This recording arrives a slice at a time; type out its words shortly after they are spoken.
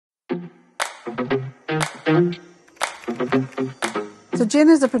So gin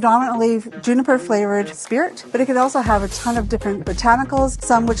is a predominantly juniper-flavored spirit, but it can also have a ton of different botanicals,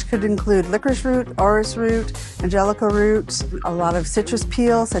 some which could include licorice root, orris root, angelica root, a lot of citrus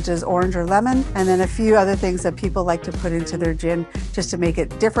peel, such as orange or lemon, and then a few other things that people like to put into their gin just to make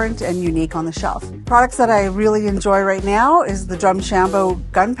it different and unique on the shelf. Products that I really enjoy right now is the Drumshambo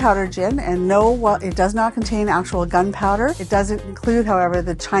gunpowder gin, and no, it does not contain actual gunpowder. It does include, however,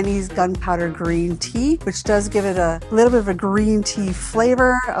 the Chinese gunpowder green tea, which does give it a little bit of a green tea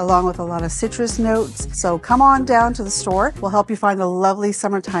flavor along with a lot of citrus notes. So come on down to the store. We'll help you find a lovely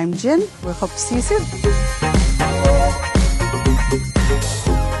summertime gin. We'll hope to see you soon.